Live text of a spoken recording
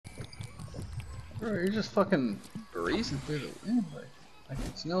Bro, you're just fucking breezing through the wind like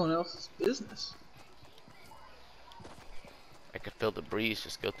it's no one else's business. I could feel the breeze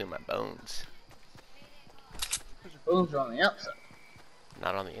just go through my bones. Your bones are on the outside.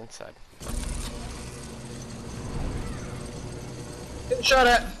 Not on the inside. Getting shot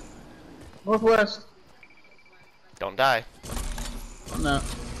at. Northwest. Don't die. No.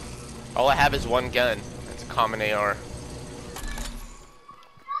 All I have is one gun. It's a common AR.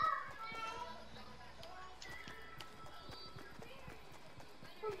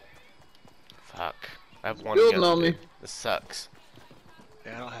 Fuck. I have one Building gun. on me. This sucks.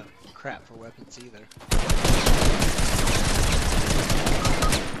 Yeah, I don't have crap for weapons either.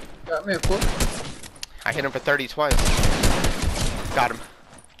 Got me a foot. I hit him for 30 twice. Got him.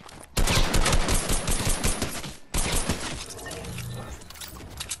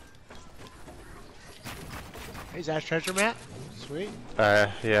 Hey, is that treasure map? Sweet.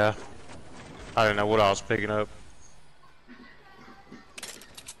 Yeah. I didn't know what I was picking up.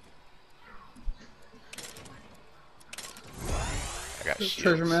 I got shields.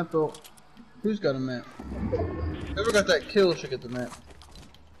 Treasure map though. Who's got a map? Whoever got that kill should get the map.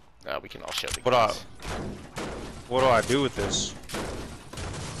 We can all share the What guns. do I do with this?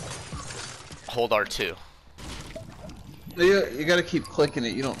 Hold R2. You gotta keep clicking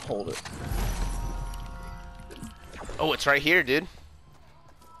it, you don't hold it. Oh, it's right here, dude.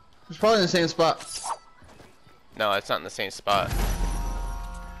 It's probably in the same spot. No, it's not in the same spot.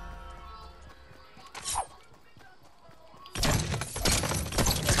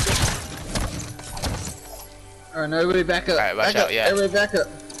 Alright, now everybody back up. Alright, watch back out, up. yeah. Everybody back up.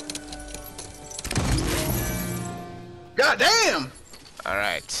 God damn!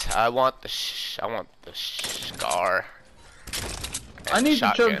 Alright, I want the scar. I And need the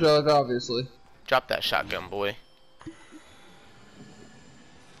shotgun. chug jug, obviously. Drop that shotgun, boy.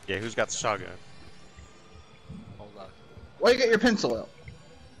 Yeah, who's got the shotgun? Hold on. Why you get your pencil out?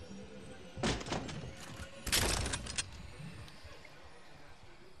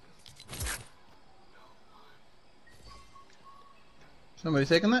 Somebody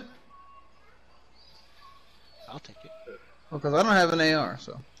taking that? I'll take it. Because I don't have an AR,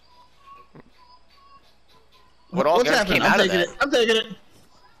 so. What all What's guns happening? came out of taking that? it. I'm taking it.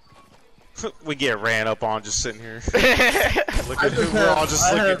 We get ran up on just sitting here. Look I at just we're have- all just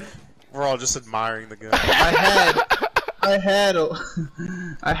I looking. have- We're all just admiring the gun. I had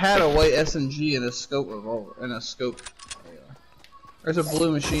a white SMG and a scope revolver and a scope AR. There's a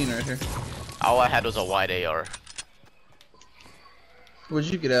blue machine right here. All I had was a wide AR. What'd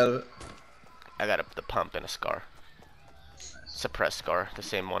you get out of it? I got the pump and a scar. Suppressed scar, the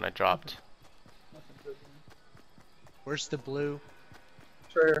same one I dropped. Where's the blue?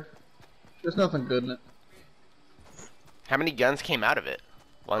 It's right here. There's nothing good in it. How many guns came out of it?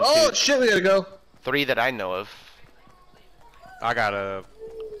 One, Oh two, shit, we gotta go. 3 that I know of. I got a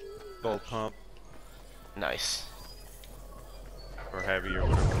gold pump Nice. or heavy or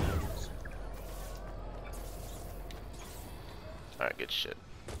whatever it is. Alright, good shit.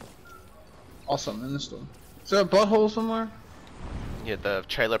 Awesome, in the store. Is there a butthole somewhere? Yeah, the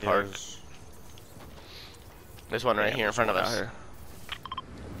trailer park. There's one right here in front of us.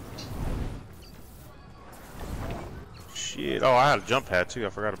 Shit. Oh, I had a jump pad too. I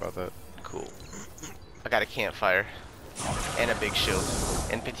forgot about that. Cool. I got a campfire. And a big shield.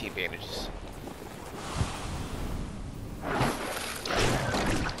 And 15 bandages.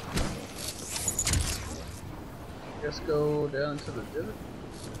 Let's go down to the divot.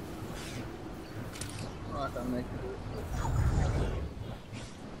 I'm not gonna make it.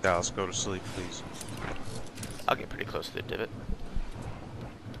 Dallas, go to sleep, please. I'll get pretty close to the divot.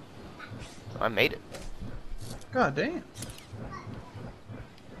 I made it. God damn.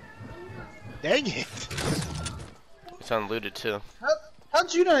 Dang it! It's unlooted too.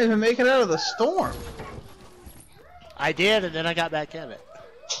 How'd you not even make it out of the storm? I did, and then I got back in it.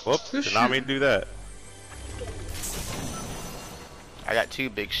 Whoop, did not mean to do that. I got 2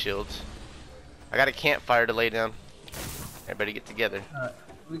 big shields. I got a campfire to lay down. Everybody get together. Alright,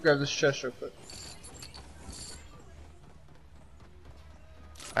 let me grab this chest real quick.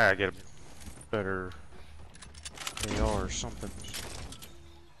 I gotta get a better AR or something.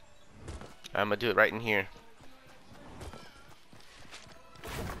 I'm gonna do it right in here.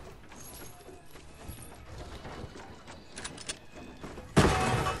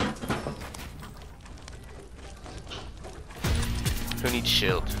 Who needs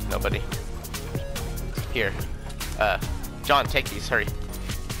shield? Nobody. Here. John, take these. Hurry.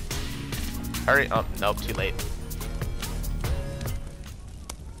 Hurry. Oh, nope, too late.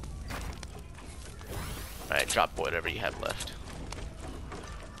 Alright, drop whatever you have left.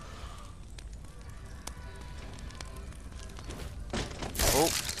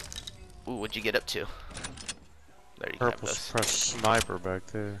 what'd you get up to? There you Purple go. suppressed sniper back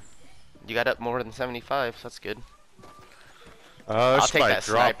there. You got up more than 75, so that's good. There's I'll take somebody that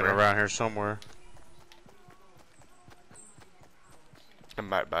dropping sniper. around here somewhere. I'm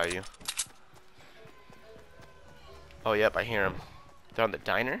right by you. Oh, yep, I hear them. They're on the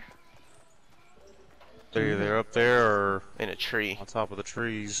diner? They're either up there or In a tree. on top of the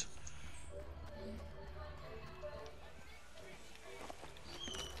trees.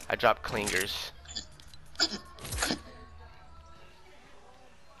 I dropped clingers.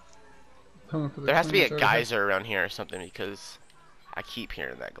 There has to be a geyser around here or something because I keep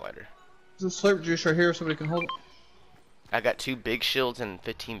hearing that glider. There's a slurp juice right here. Somebody can hold it. I got 2 big shields and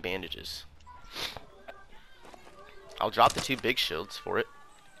 15 bandages. I'll drop the 2 big shields for it.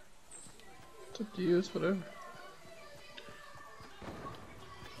 It's up to you. It's whatever.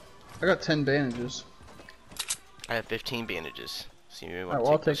 I got 10 bandages. I have 15 bandages. So you Alright, want well,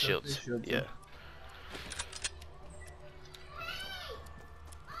 to I'll take take the those shields. big shields, Yeah. then.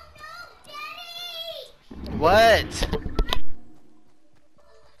 What?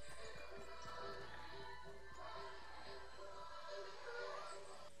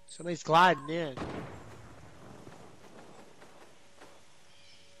 Somebody's gliding in.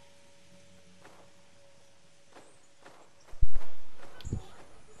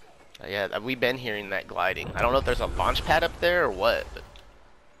 Yeah, we've been hearing that gliding. I don't know if there's a launch pad up there or what, but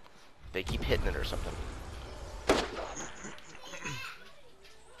they keep hitting it or something.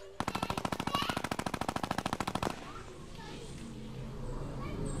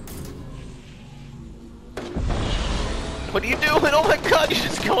 What are you doing? Oh my god, you're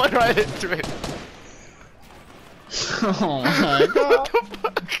just going right into it. Oh my god. What the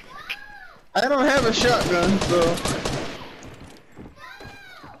fuck? I don't have a shotgun, so.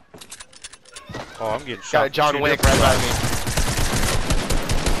 Oh, I'm getting shot. Got a John from 2 Wick different right by sides.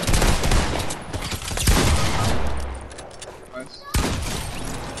 me. Nice.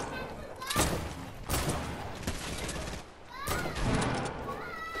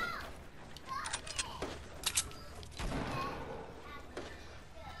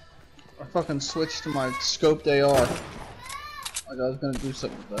 I fucking switched to my scoped AR. Like I was gonna do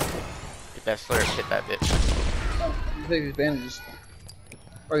something with that. Get that slurp, hit that bitch. Oh, you take these bandages.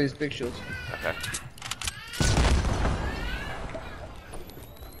 Or these big shields. Okay.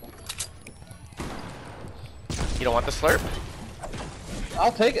 You don't want the slurp?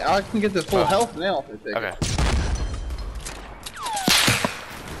 I'll take it. I can get the full Oh. health now if I take Okay. it.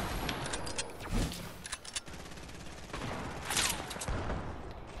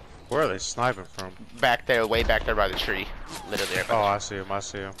 Where are they sniping from? Back there, way back there by the tree. Literally there. by Oh, the I see him. I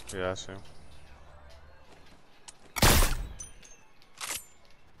see him. Yeah, I see him.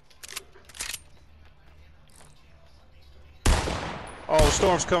 Oh, the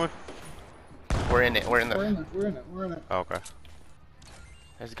storm's coming. tree. We're in it. We're in We're the. in it. We're in it. We're in it. Oh, okay.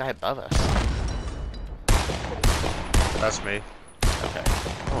 There's a guy above us. That's me. Okay.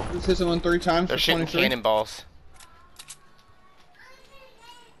 Just hit someone 3 times They're for shooting 23. cannonballs.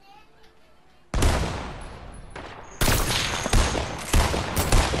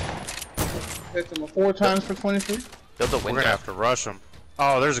 Hit someone 4 times for 23. Build a We're window. gonna have to rush them.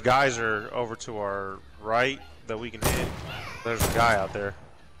 Oh, there's a geyser over to our right that we can hit. There's a guy out there.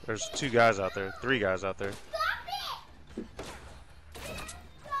 There's 2 guys out there. 3 guys out there.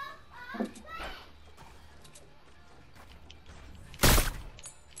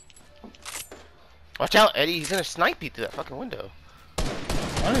 Watch out, Eddie. He's gonna snipe you through that fucking window. I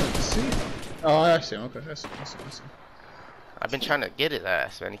didn't even see it. Oh, I see him. Okay, I see him. I see him. I see him. I've been trying to get his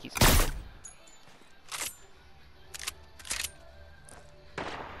ass, man. He keeps sniping.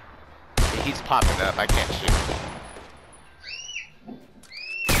 He keeps popping up. I can't shoot.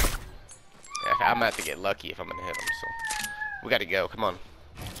 Yeah, I'm gonna have to get lucky if I'm gonna hit him. So we gotta go. Come on.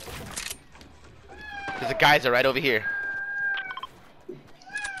 There's a geyser right over here.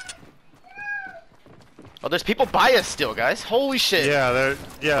 Oh, there's people by us still, guys. Holy shit. Yeah,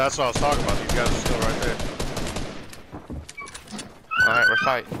 that's what I was talking about. These guys are still right there. Alright, we're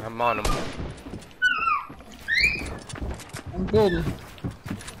fighting. I'm on them. I'm building.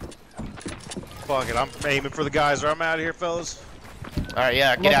 Fuck it, I'm aiming for the geyser. I'm out of here, fellas. Alright,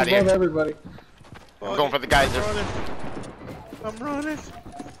 yeah, I'm get up out of above here. everybody. I'm going for the geyser. I'm running.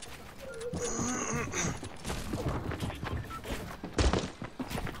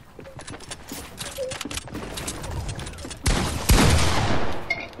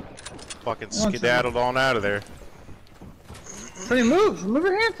 Fucking skedaddled on out of there. Pretty move. Move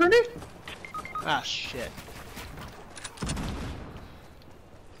your hand, Pretty. Ah, shit.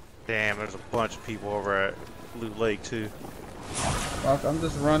 Damn, there's a bunch of people over at Loot Lake too. Fuck, I'm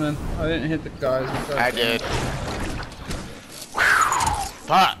just running. I didn't hit the guys. I did.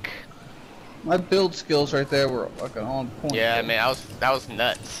 Fuck. My build skills right there were like on point. Yeah, man, that was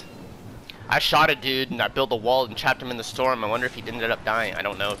nuts. I shot a dude and I built a wall and trapped him in the storm. I wonder if he ended up dying. I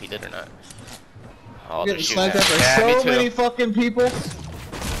don't know if he did or not. Oh, they're Getting shooting sniped at at by me. so many fucking people.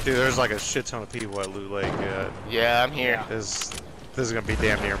 Dude, there's like a shit ton of people at Loot Lake. Yeah, I'm here. This is gonna be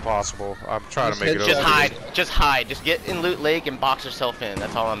damn near impossible. I'm trying to make it over. Just hide. Just hide. Just get in Loot Lake and box yourself in.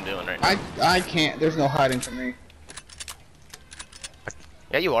 That's all I'm doing right now. I can't. There's no hiding for me.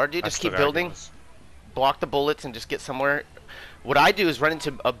 Yeah, you are, dude. Just keep building. Block the bullets and just get somewhere. What I do is run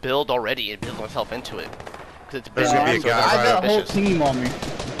into a build already and build myself into it. Cause it's There's gonna be a guy I got a whole team on me.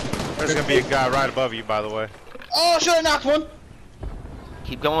 There's gonna be a guy right above you, by the way. Oh, should have knocked one.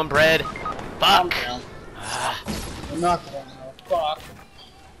 Keep going, Bread. Fuck. I knocked one. Oh, fuck.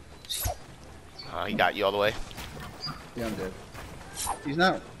 Oh, he got you all the way. Yeah, I'm dead. He's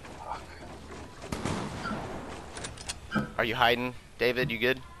not. Are you hiding, David? You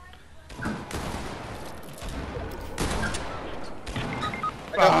good?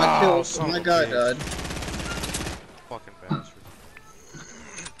 I got my kills. My guy died. Fucking bastard.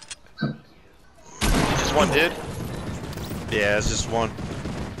 Just one dude? Yeah, it's just one.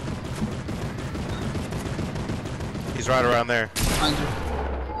 He's right around there. Behind you.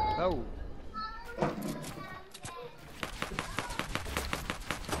 Oh.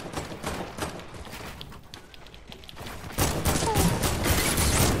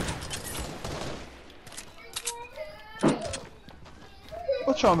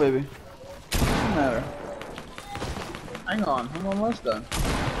 What's wrong, baby? Doesn't matter. Hang on, I'm almost done.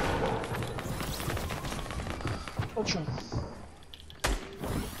 What's wrong?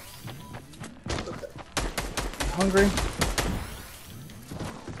 Okay. Hungry?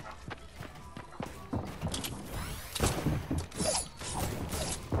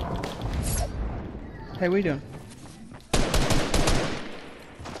 Hey, what are you doing?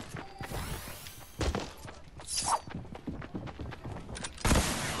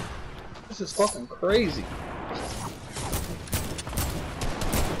 This is fucking crazy.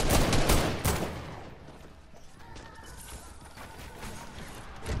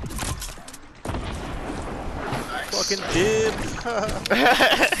 Fucking dib.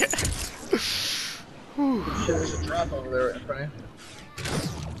 Shit, there's a drop over there right in front of you.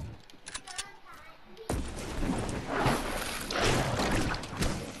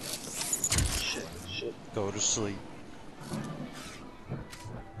 Shit. Go to sleep.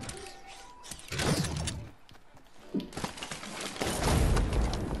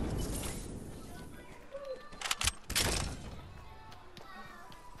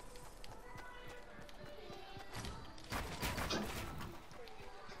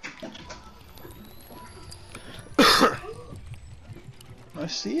 I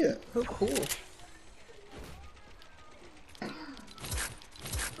see it. Oh, cool.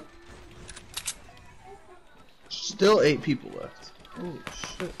 Still 8 people left. Oh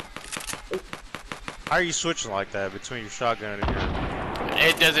shit. How are you switching like that between your shotgun and your...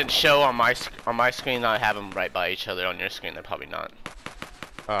 It doesn't show on my screen. I have them right by each other. On your screen, they're probably not.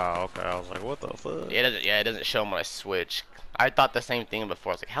 Oh, okay. I was like, what the fuck? It doesn't. Yeah, it doesn't show them when I switch. I thought the same thing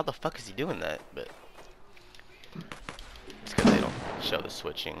before. I was like, how the fuck is he doing that? But it's because they don't show the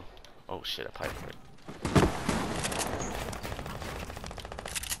switching. Oh shit! I probably heard.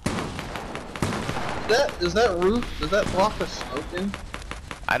 Does that roof? Does that block the smoke in?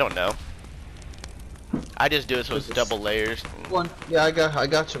 I don't know. I just do it so it's double layers. One. Yeah, I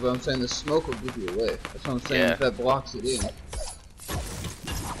got you. But I'm saying the smoke will give you away. That's what I'm saying. Yeah. If that blocks it in.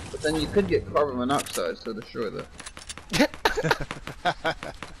 But then you could get carbon monoxide, so destroy that.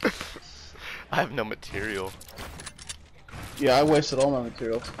 I have no material. Yeah, I wasted all my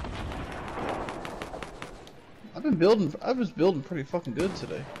materials. I was building pretty fucking good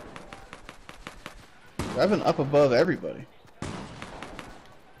today. I've been up above everybody.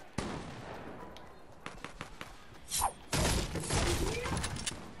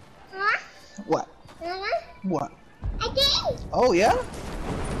 What? What? Oh yeah?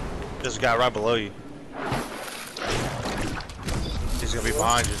 There's a guy right below you. He's gonna be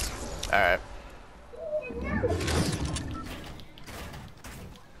behind you. Alright.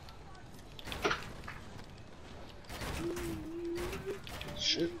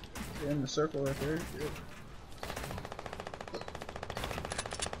 Shit. They're in the circle right there. Good.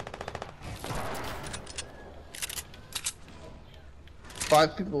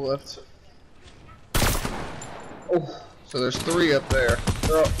 Five people left. Oh, so there's 3 up there.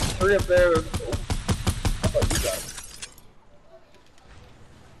 There are 3 up there. Oh, how about you guys?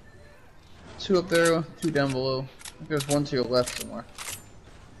 2 up there, 2 down below. There's one to your left somewhere.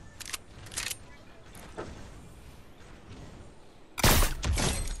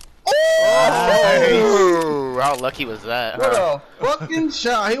 Oh! How lucky was that? What Huh? a fucking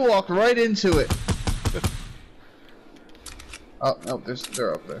shot! He walked right into it. Oh no,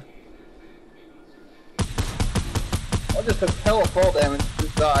 they're up there. I just took hella fall damage.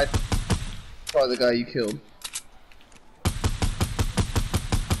 Just died. Probably the guy you killed.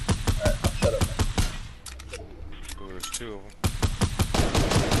 Alright, I'll shut up. Ooh, there's two of them.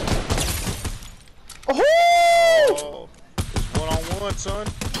 Oh! Oh, it's one-on-one, son.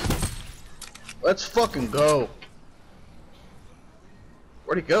 Let's fucking go.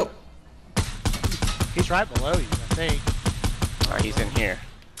 Where'd he go? He's right below you, I think. Oh, he's in here.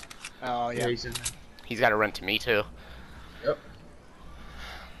 Oh, yeah. He's in there. He's got to run to me too. Yep.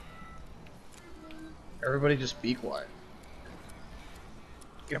 Everybody just be quiet.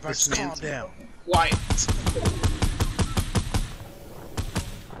 If I just calm down. Quiet.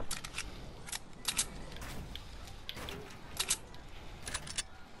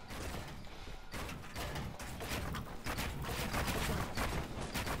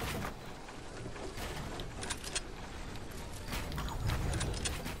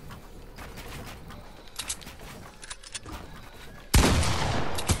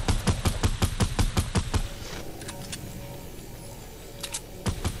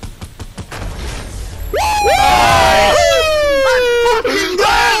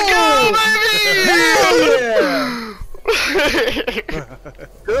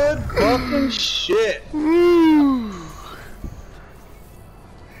 Good fucking shit.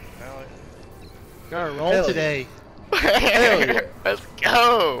 Gotta roll Hell today. Hell yeah. Let's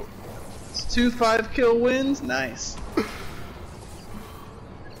go. It's 2 5-kill wins. Nice.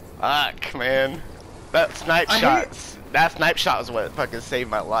 Fuck, man. That snipe shot. That snipe shot was what fucking saved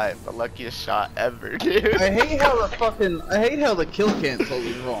my life. The luckiest shot ever, dude. I hate how the kill cancel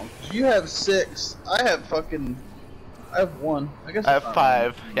is wrong. You have 6. I have 1. I guess I it's have not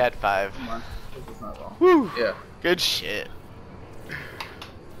 5. You had 5. wrong. Come on. It's not wrong. Woo. Yeah. Good shit.